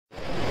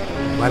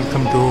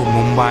Welcome to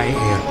Mumbai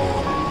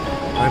Airport,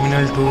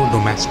 Terminal 2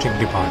 Domestic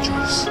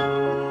Departures.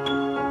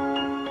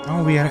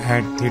 Now we are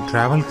at the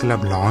Travel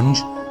Club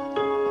Lounge.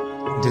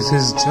 This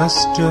is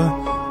just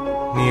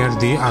near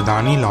the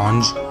Adani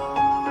Lounge.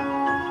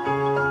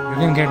 You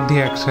can get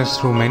the access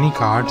through many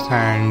cards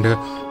and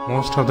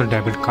most of the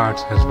debit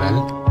cards as well.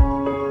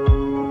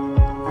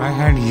 I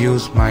had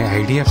used my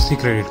IDFC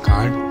credit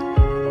card.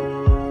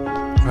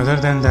 Other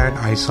than that,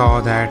 I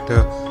saw that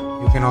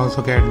you can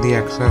also get the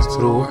access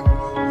through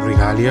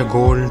Regalia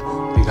Gold,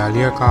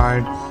 Regalia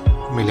card,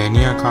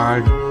 Millennia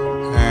card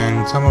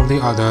and some of the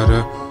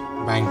other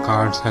bank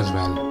cards as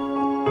well.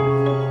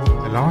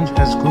 The lounge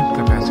has good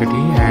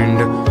capacity and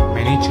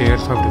many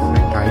chairs of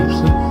different types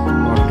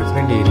for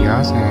different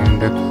areas,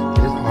 and there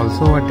is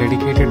also a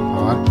dedicated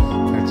bar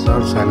that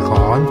serves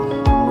alcohol,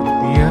 both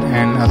beer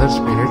and other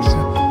spirits.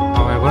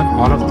 However,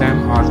 all of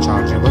them are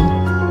chargeable.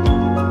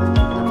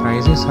 The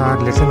prices are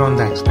little on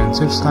the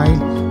expensive side,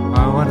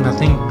 however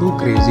nothing too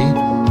crazy.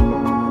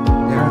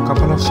 There are a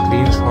couple of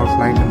screens for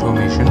flight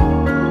information.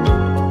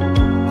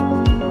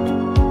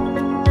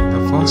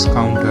 The first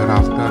counter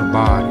after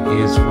bar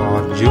is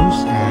for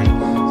juice and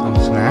some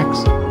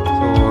snacks.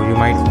 So you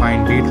might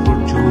find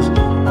beetroot juice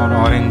or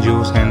orange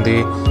juice, and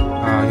they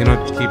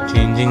keep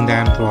changing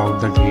them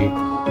throughout the day.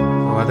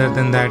 So other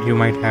than that, you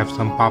might have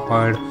some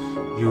papad.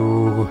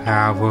 You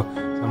have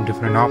some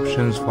different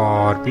options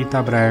for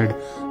pita bread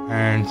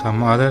and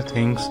some other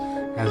things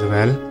as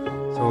well.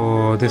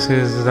 So this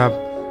is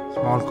the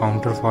small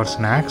counter for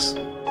snacks.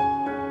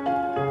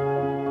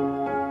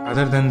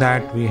 Other than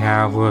that, we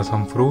have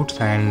some fruits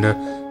and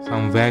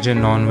some veg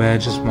and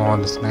non-veg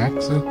small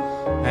snacks,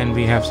 and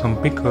we have some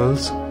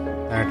pickles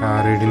that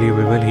are readily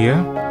available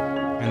here,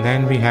 and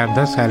then we have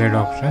the salad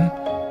option.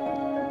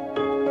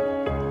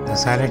 The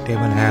salad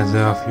table has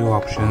a few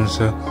options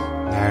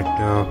that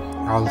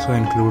also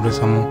include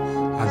some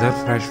other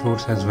fresh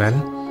fruits as well.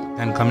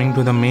 And coming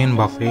to the main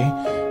buffet,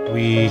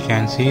 we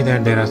can see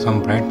that there are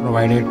some bread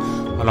provided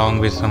along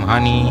with some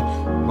honey,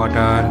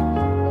 butter,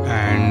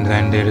 and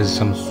then there is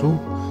some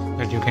soup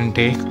that you can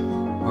take.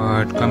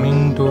 But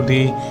coming to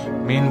the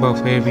main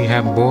buffet, we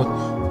have both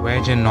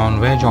veg and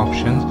non-veg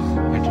options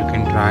that you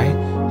can try.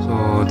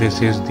 So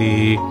this is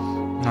the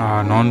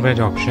non-veg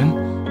option.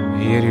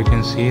 Here you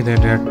can see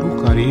that there are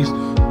two curries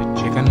with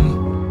chicken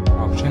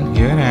option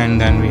here,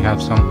 and then we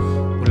have some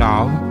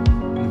pulao,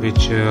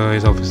 which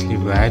is obviously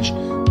veg.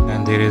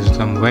 And there is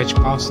some veg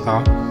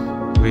pasta,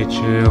 which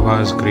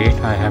was great.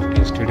 I have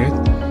tasted it.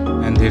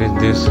 And there is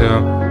this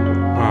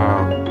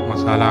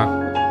masala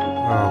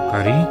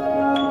curry,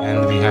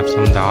 and we have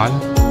some dal,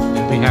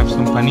 and we have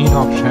some paneer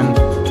option,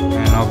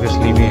 and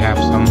obviously we have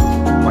some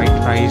white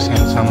rice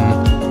and some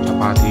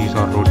chapatis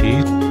or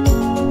rotis.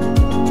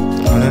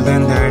 Other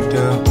than that,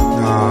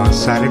 the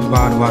salad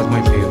bar was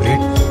my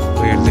favorite,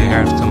 where they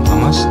had some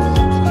hummus,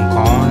 some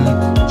corn,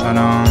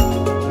 chana,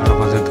 a lot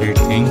of other great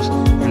things,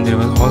 and there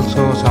was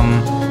also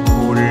some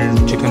cold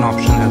chicken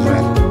option as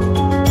well.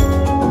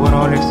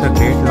 Overall, it's a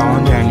great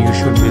lounge and you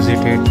should visit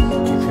it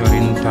if you're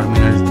in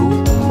Terminal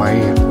 2 Mumbai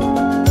Airport.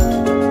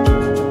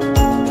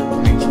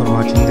 Thanks for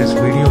watching this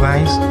video,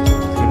 guys.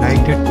 If you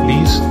liked it,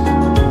 please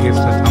give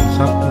the thumbs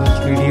up to this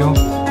video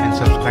and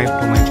subscribe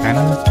to my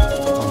channel.